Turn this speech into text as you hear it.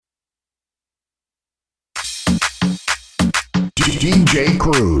DJ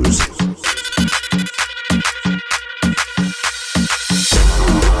Cruz.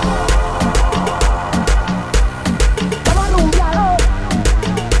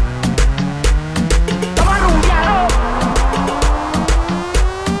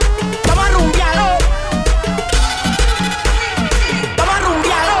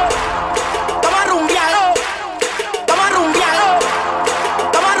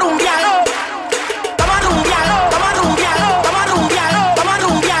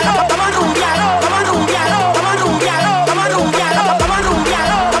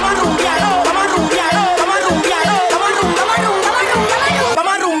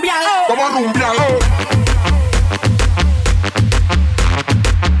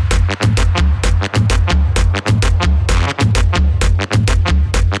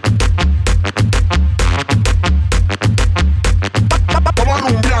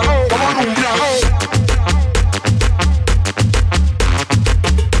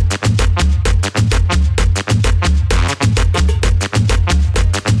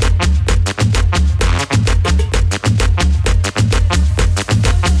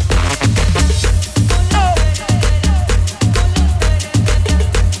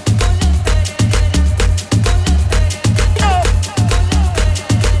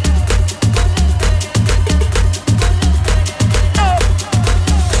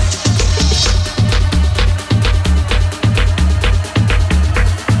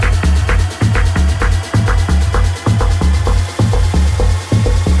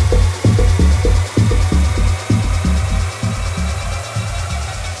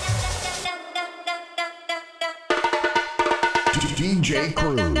 DJ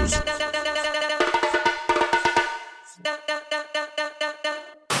Cruz.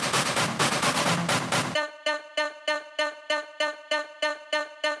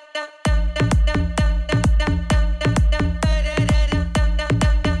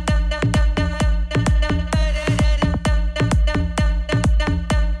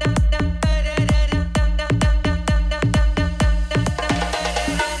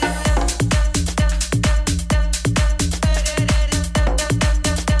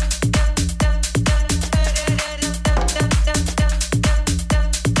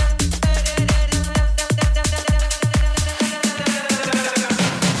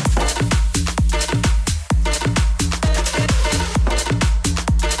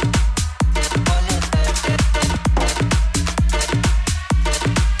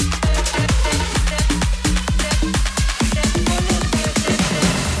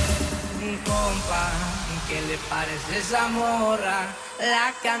 Esa morra,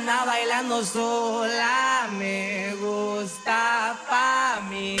 la que anda bailando sola, me gusta pa'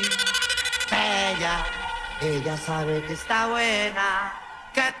 mí. Ella sabe que está buena,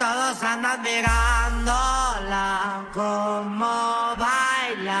 que todos andan mirándola como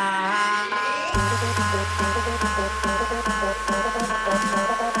baila.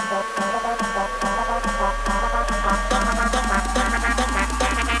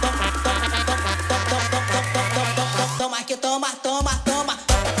 Toma, que toma, toma, toma.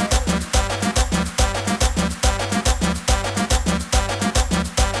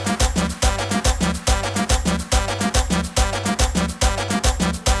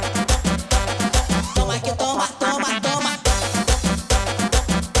 Toma, que toma, toma, toma.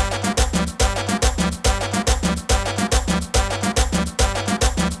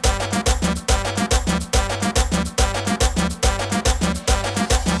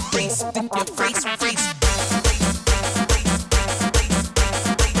 Freeze, freeze, freeze.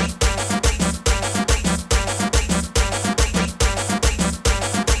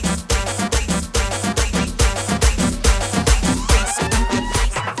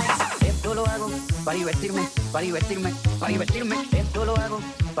 Para divertirme, para divertirme, para divertirme, esto lo hago,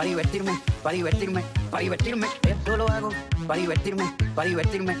 para divertirme, para divertirme, para divertirme, esto lo hago, para divertirme, para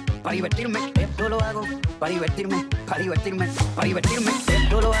divertirme, para divertirme, esto lo hago, para divertirme, para divertirme, para divertirme,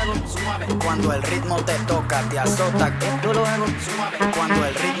 esto lo hago, suave. Cuando el ritmo te toca, te azota, esto lo hago, suave. Cuando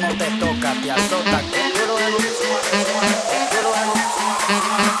el ritmo te toca, te azota, esto lo hago, suave, suave, esto lo hago,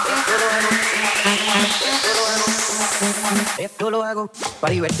 esto lo hago, esto lo hago,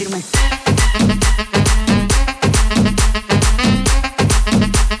 para divertirme.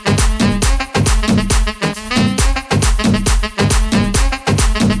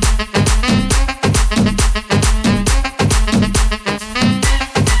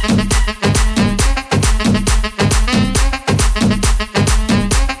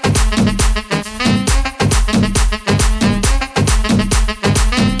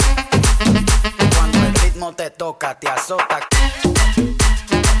 te toca, te azota.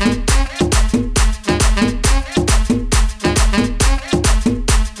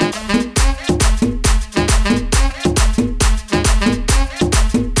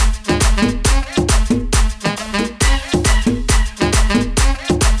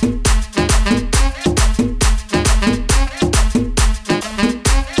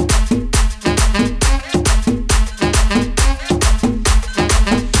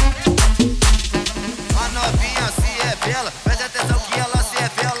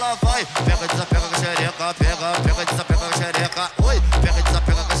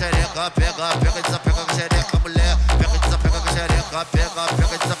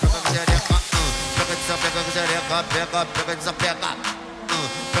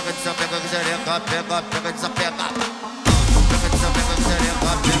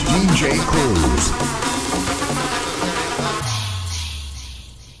 DJ Cruz.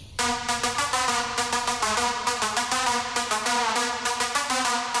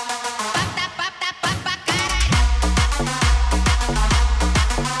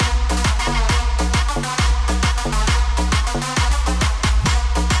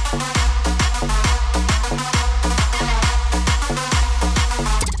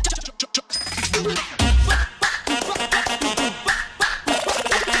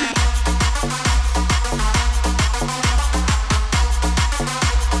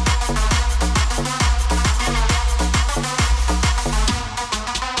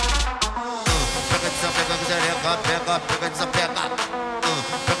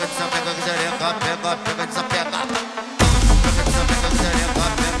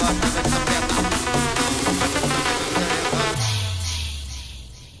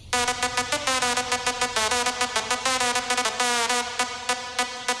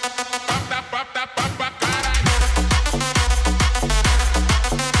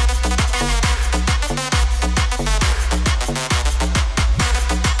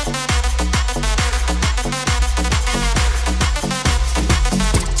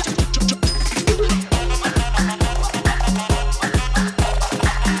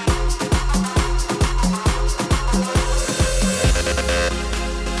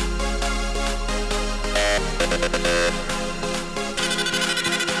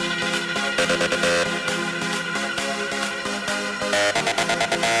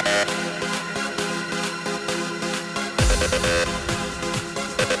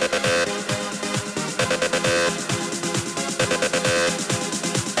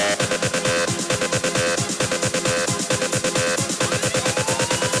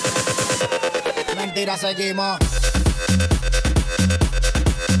 Mentira, seguimos.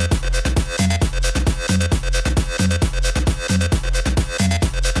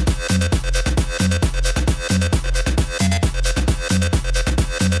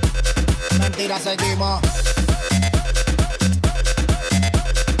 Mentira, seguimos.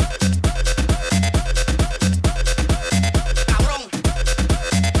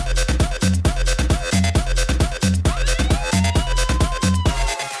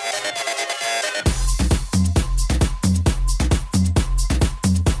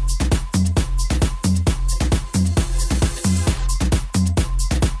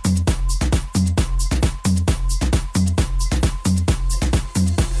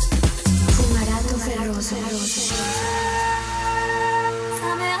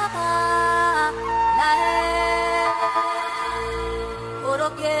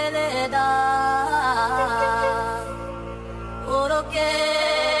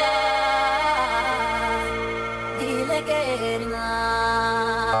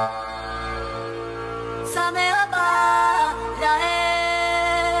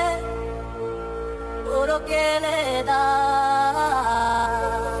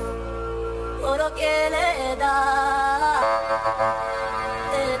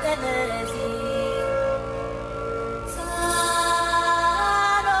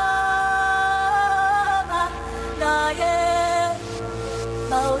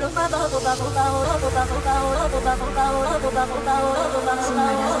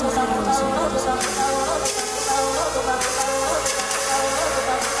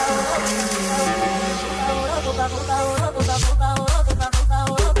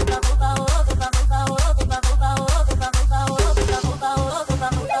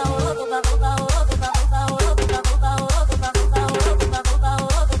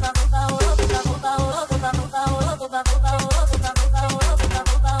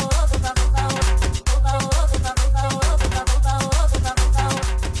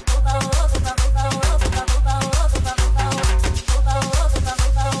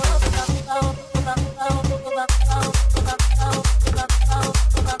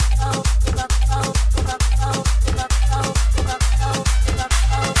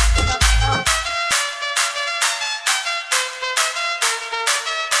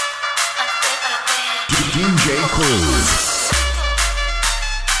 DJ Cruz.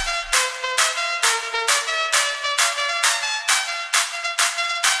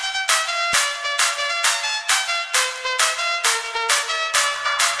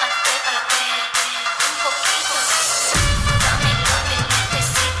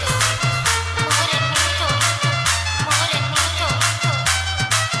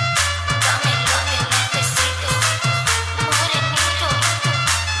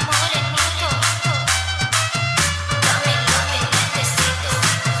 Dame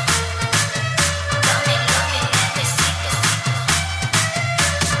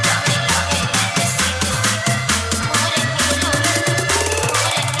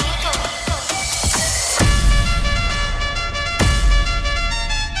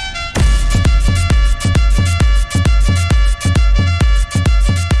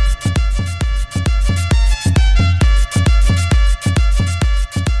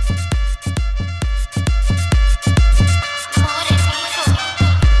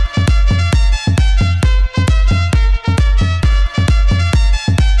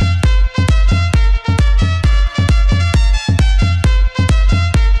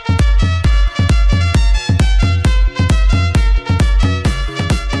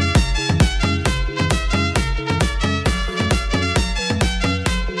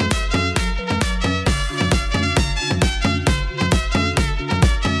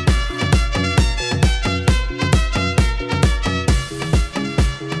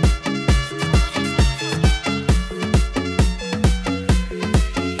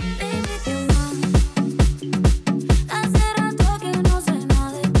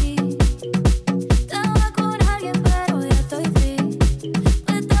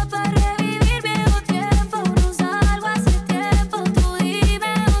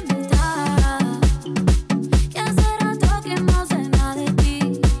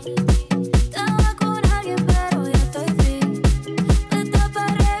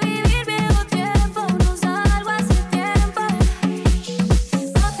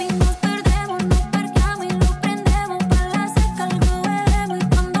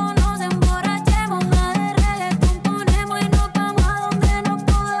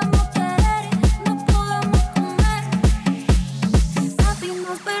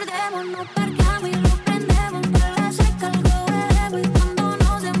nos perdemos, nos parqueamos y nos prendemos. Para la seca algo bebemos y cuando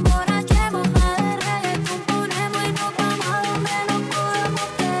nos emborrachemos, más de reggaetón ponemos y nos vamos a donde nos podamos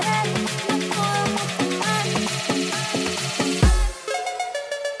querer, nos podamos tomar.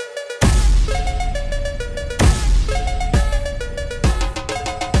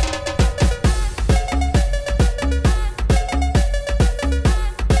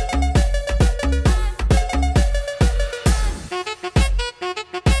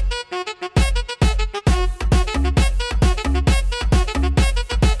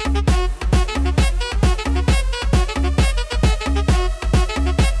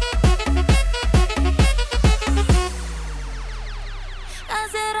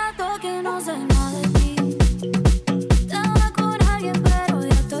 Hace rato que no sé nada de ti. Estaba con alguien pero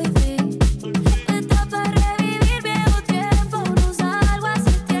ya estoy free. Está para revivir viejo tiempo. No salgo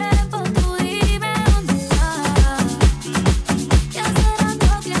hace tiempo. Tú dime dónde estás. Y hace rato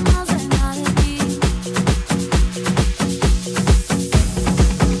que no sé nada de ti.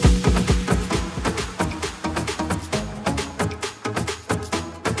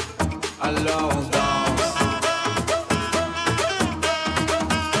 Alone down.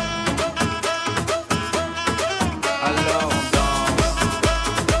 Alone down. Alone down.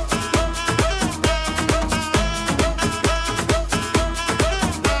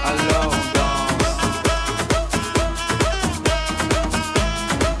 Alone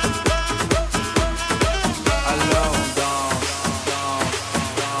down.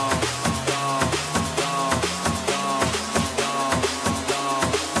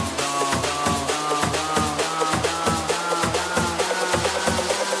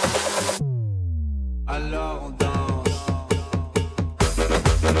 Alone down. Alone down.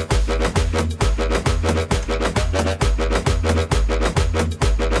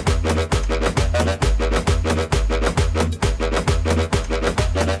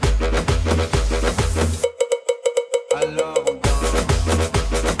 Alone down.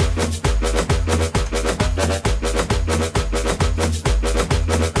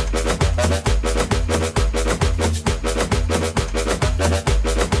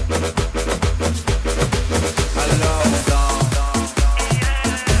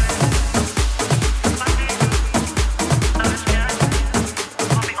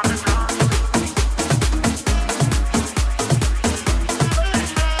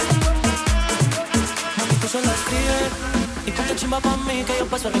 Tú solo escribes y ponte chimba pa' mí que yo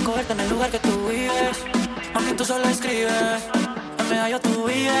paso a recogerte en el lugar que tú vives. Mami, tú solo escribes, en medallo tú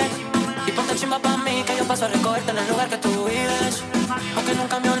vives. Y ponte chimba pa' mí que yo paso a recogerte en el lugar que tú vives. Aunque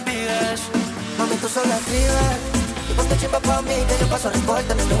nunca me olvides. Mami, tú solo escribes y ponte chimba pa' mí que yo paso a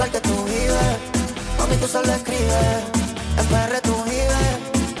recogerte en el lugar que tú vives. Mami, tú solo escribes, en PR tú vives.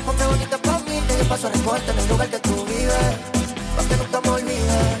 Ponte bonita pa' mí que yo paso a recogerte en el lugar que tú vives. Pa' que nunca me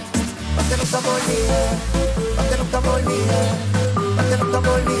olvides, pa' que nunca me olvides, pa' que nunca me olvides, pa' que nunca me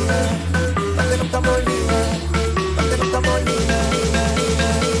olvides, pa' que nunca me olvides, pa' que nunca me olvides.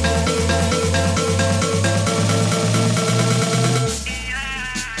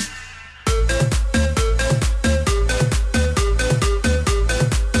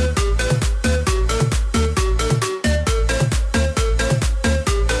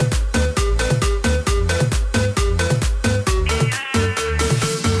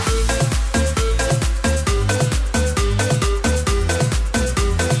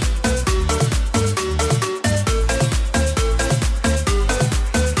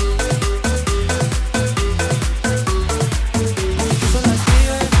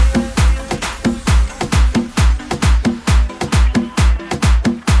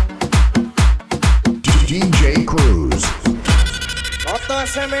 DJ Cruz. No todo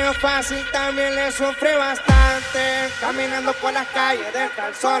se me dio fácil, también le sufrí bastante. Caminando por las calles, deja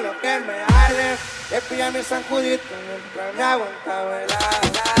el sol lo que me arde. Le pilla mi sacudito mientras me aguantaba el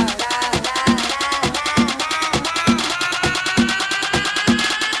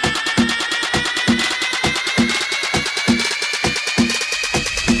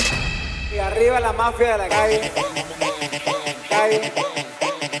Y arriba la mafia de la calle.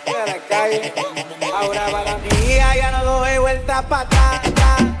 De la calle. Ahora va la mía, ya no doy vuelta para atrás.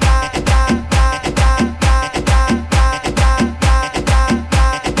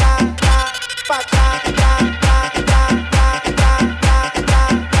 Pa' atrás.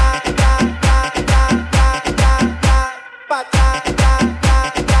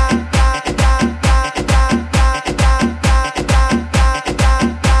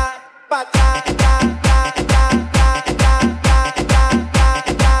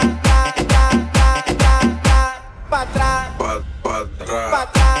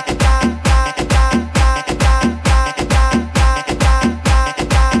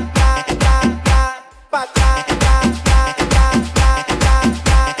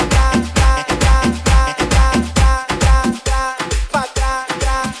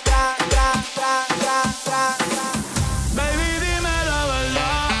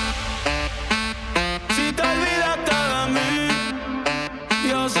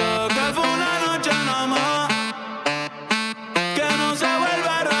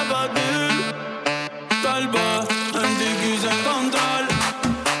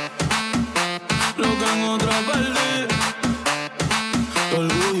 en otra perdí. Tu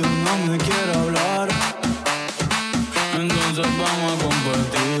orgullo no me quiere hablar, entonces vamos a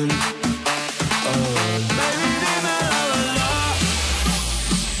compartir. Baby, dime la verdad,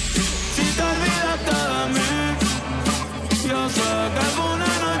 si te olvidaste de mí. Yo sé que fue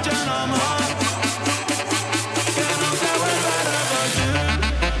una noche nada más, que no se vuelve a repetir.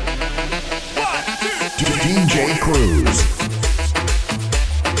 DJ Cruz.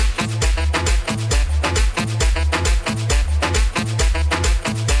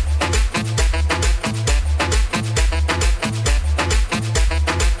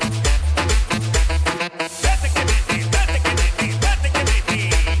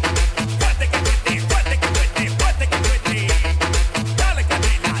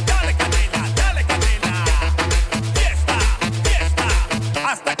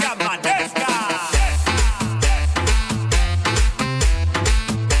 Hasta que amanezca.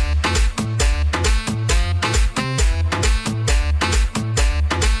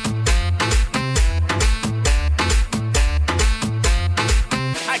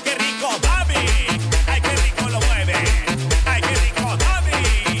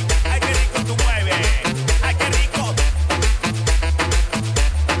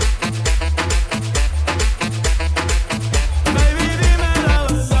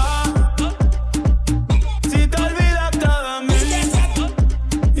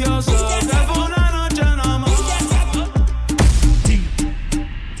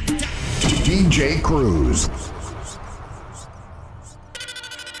 DJ Cruz.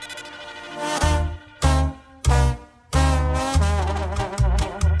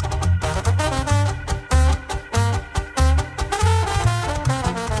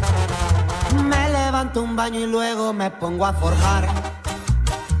 Me levanto un baño y luego me pongo a forjar.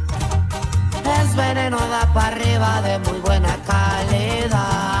 Es veneno, da para arriba de muy buena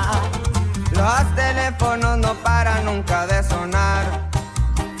calidad. Los teléfonos no paran nunca de sonar.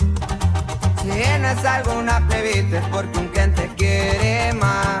 Si tienes alguna plebita es porque un cliente quiere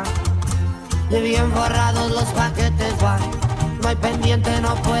más. Y bien forrados los paquetes van. No hay pendiente,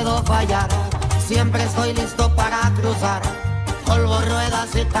 no puedo fallar. Siempre estoy listo para cruzar. Polvo,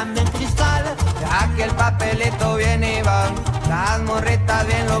 ruedas y también cristal. Ya que el papelito viene y va, las morritas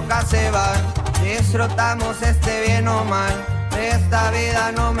bien locas se van. Disfrutamos bien o mal, de esta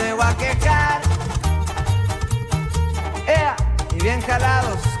vida no me voy a quejar. ¡Ea! Y bien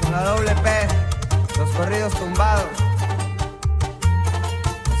jalados con la doble P, los corridos tumbados.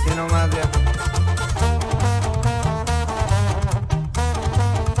 Así nomás, viejo.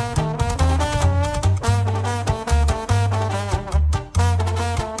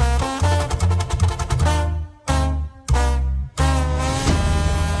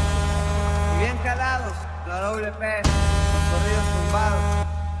 Doble P, los corridos tumbados.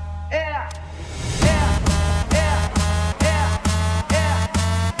 ¡Ea!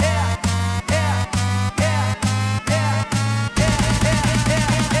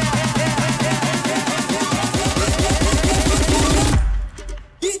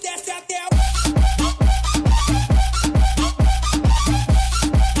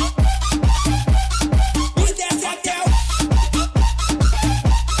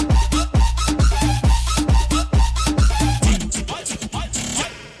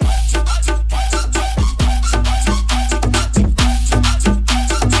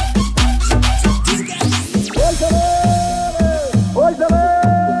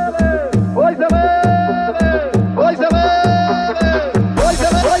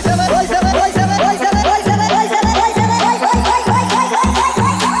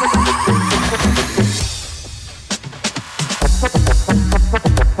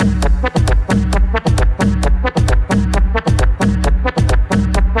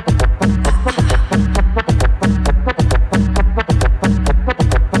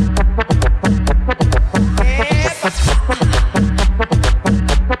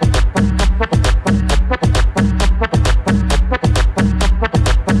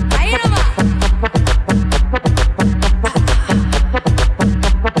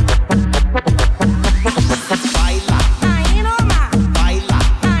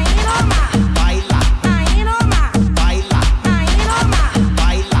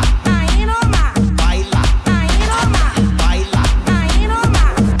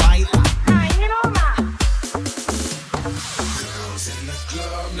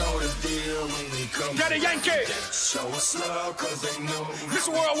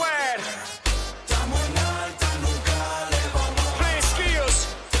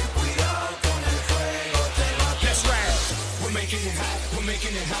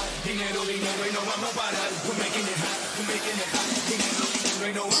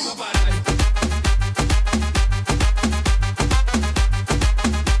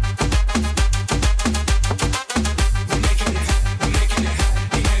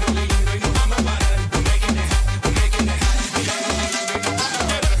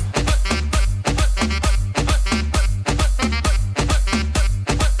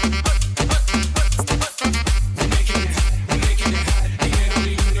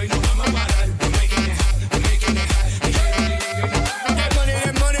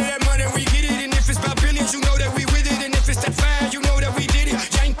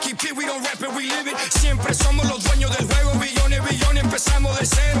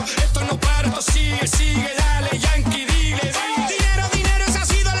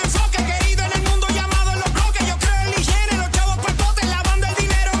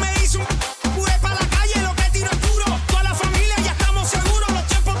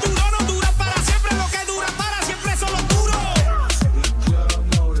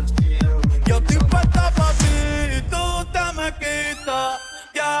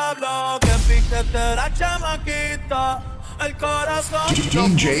 piquete la chamaquita. El corazón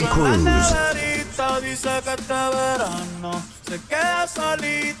DJ Cruz. neverita. Dice que este verano se queda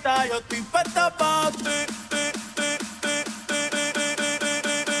solita. Yo estoy puesta pa' ti.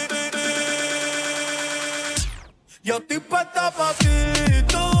 Yo estoy puesta pa' ti,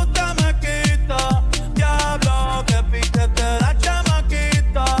 tú te me quitas. Diablo, que piquete la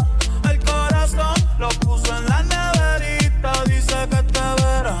chamaquita. El corazón lo puso en la neverita. Dice que este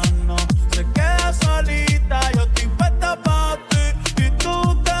verano se queda solita. Yo estoy puesta pa' ti y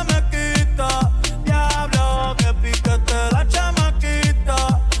tú te me quitas. Diablo, que piquete la chamaquita.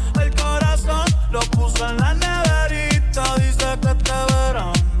 El corazón lo puso en la neverita. Dice que este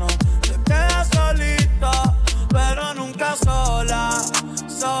verano se queda solita. Pero nunca sola,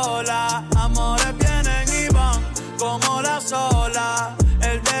 sola. Amores vienen y van como la sola.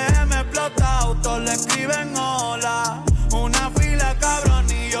 El DM explotado, todos le escriben hola. Una fila cabrón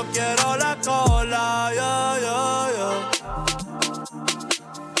y yo quiero la cola.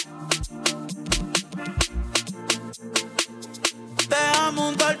 Deja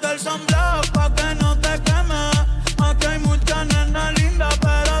montarte el sunblock pa' que no te queme. Aquí hay muchas nenas lindas,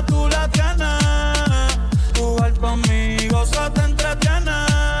 pero tú la tienes. Jugar conmigo se te entretiene.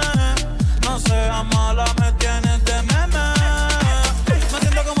 No seas mala, me tienes de meme. Me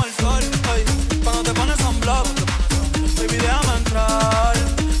siento como el sol, ey, cuando te pones sunblock. Baby, déjame entrar,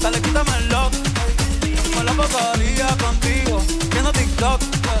 dale, quítame el lock. Con la pasaría contigo, viendo TikTok.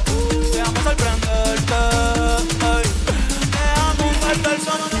 Déjame sorprenderte, ey. Déjame usarte el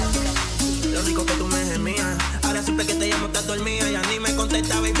sonido. Lo rico que tú me gemías. Ahora siempre que te llamo estás dormida. Ya ni me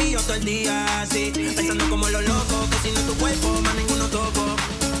contesta, baby, yo todo el día así, pensando como los locos. Que si no es tu cuerpo, más ninguno toco.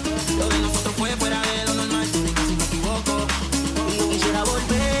 Lo de nosotros fue fuera de lo normal. Tú dime si me equivoco. Y yo quisiera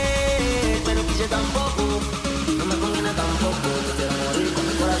volver, pero quise tampoco. No me conviene tampoco. Te quiero morir con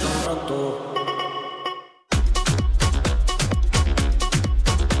mi corazón roto.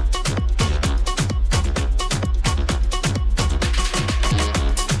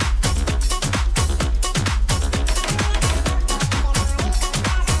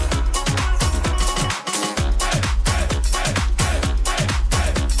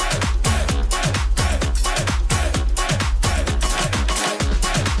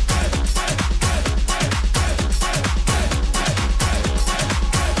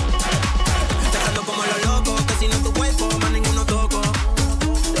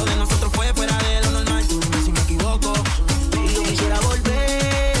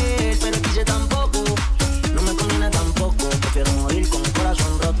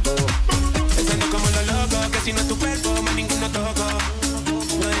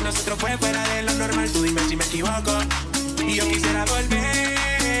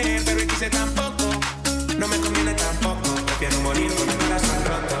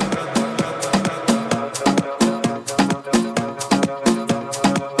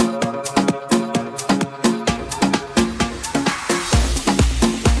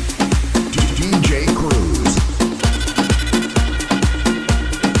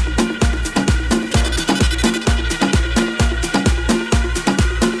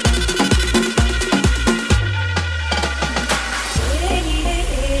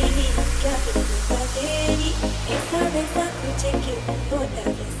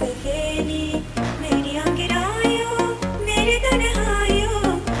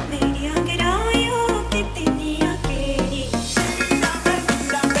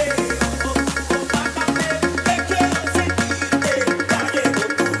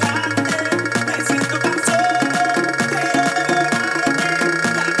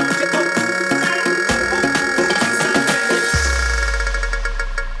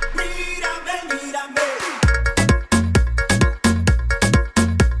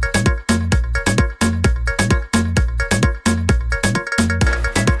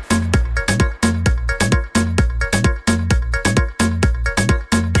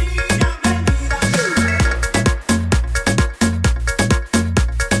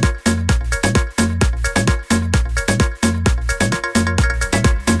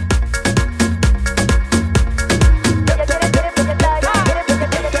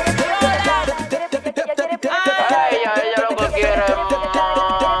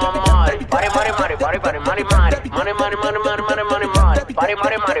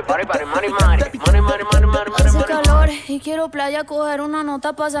 Hace calor y quiero playa, coger una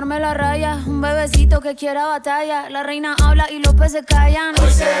nota, pasarme la raya. Un bebecito que quiera batalla. La reina habla y los peces callan.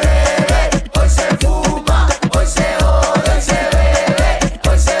 Hoy se bebe, hoy se fuma, hoy se jode, hoy se bebe,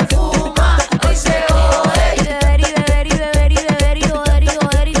 hoy se fuma, hoy se jode. Y beber y beber y beber y beber y joder y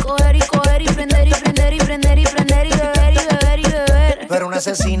joder y coger y coger y prender y prender y prender y prender y beber y beber y beber. Pero una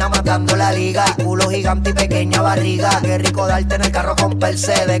asesina matando la liga. El culo gigante y pequeña barriga. Qué rico darte en el carro con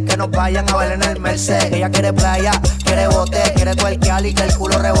Mercedes. Que nos vayan a ver en el Mercedes. Ella quiere playa, quiere bote, quiere tuerquear y que el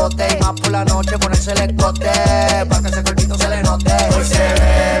culo rebote. Y más por la noche ponerse el escote, pa' que ese cuerpito se le note. Hoy se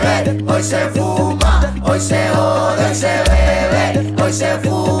bebe, hoy se fuma, hoy se jode, hoy se bebe, hoy se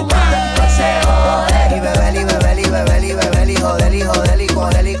fuma, hoy se jode. Y bebel, y bebel, y bebel, y bebel, y joder, y joder, y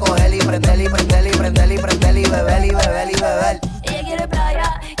coger, y coger, y prender, y prender, y prender, y prender, y bebel, y bebel, y bebel. Ella quiere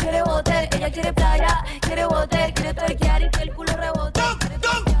playa, quiere bote, ella quiere playa, quiere bote, quiere tuerquear y que el culo rebote.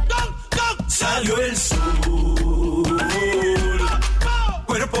 Salió el sol,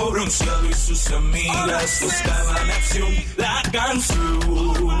 cuerpo bronceado y sus amigas buscaban acción, la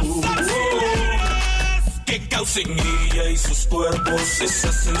canción que causa en ella y sus cuerpos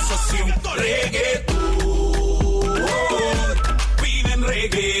esa sensación. Reggaetón, piden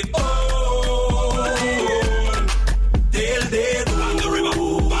reggaetón del dedo,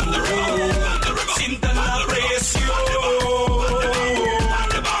 sientan la presión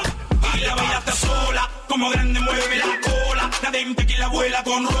y la bella está sola, como grande mueve la cola, la dente que la abuela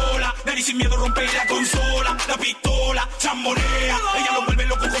con rola, Daddy sin miedo rompe la consola, la pistola chambonea, ella lo vuelve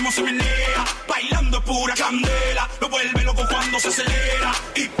loco como se menea, bailando pura candela, lo vuelve loco cuando se acelera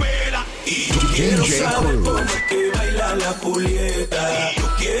y pela. Y yo quiero saber cómo es que baila la Julieta,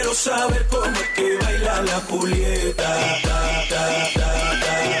 yo quiero saber cómo es que baila la Julieta.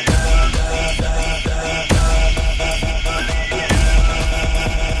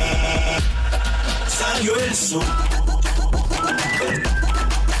 Salió el sol.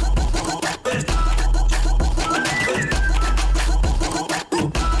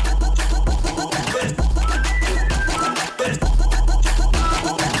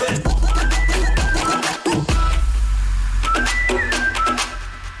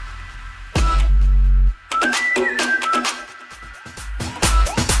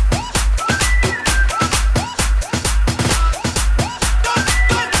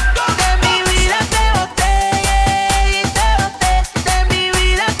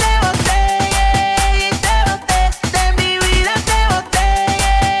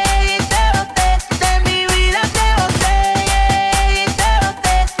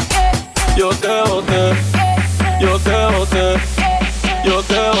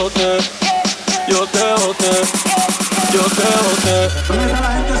 ¿Dónde está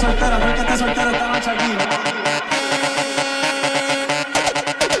la gente soltera? ¿Dónde está soltera esta noche aquí?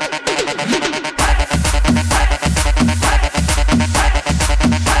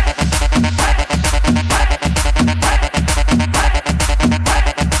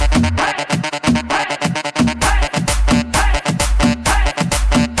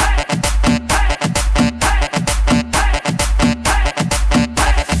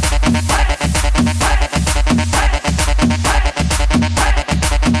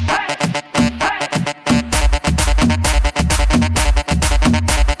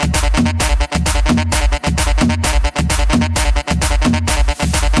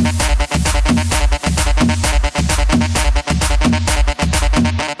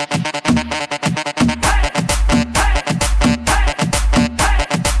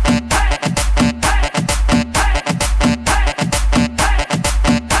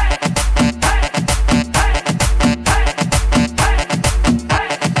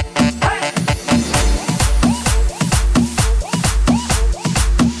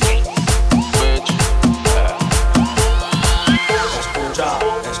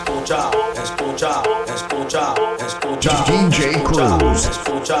 DJ Cruz.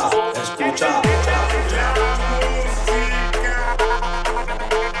 Escucha.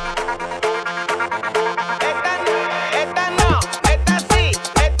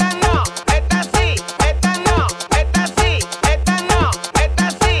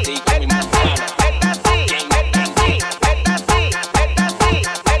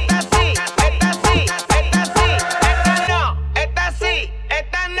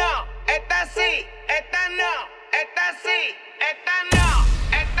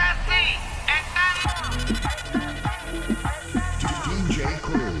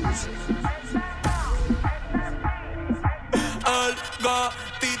 El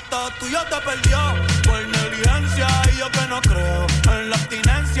gatito tuyo te perdió por negligencia y yo que no creo en la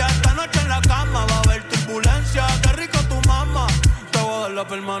abstinencia. Esta noche en la cama va a haber turbulencia. Qué rico tu mamá, te voy a dar la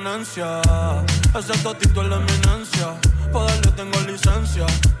permanencia. Ese totito es la eminencia, pa' darle tengo licencia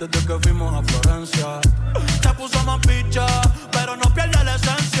desde que fuimos a Florencia. Se puso más picha, pero no pierde la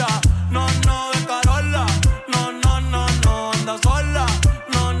esencia. No, de Carola, no, anda sola.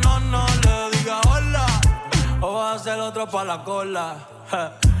 No, le diga hola, o vas a ser otro pa' la cola.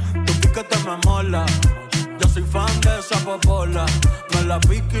 Tu piquete me mola, Yo soy fan de esa popola. Me la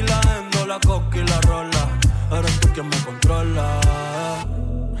pico y la endo, la coca y la rola. Eres tú quien me controla.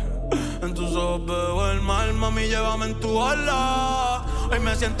 En tus ojos veo el mal, mami, llévame en tu ola. Hoy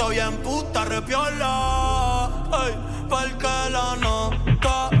me siento bien puta, repiola. Ay, porque la no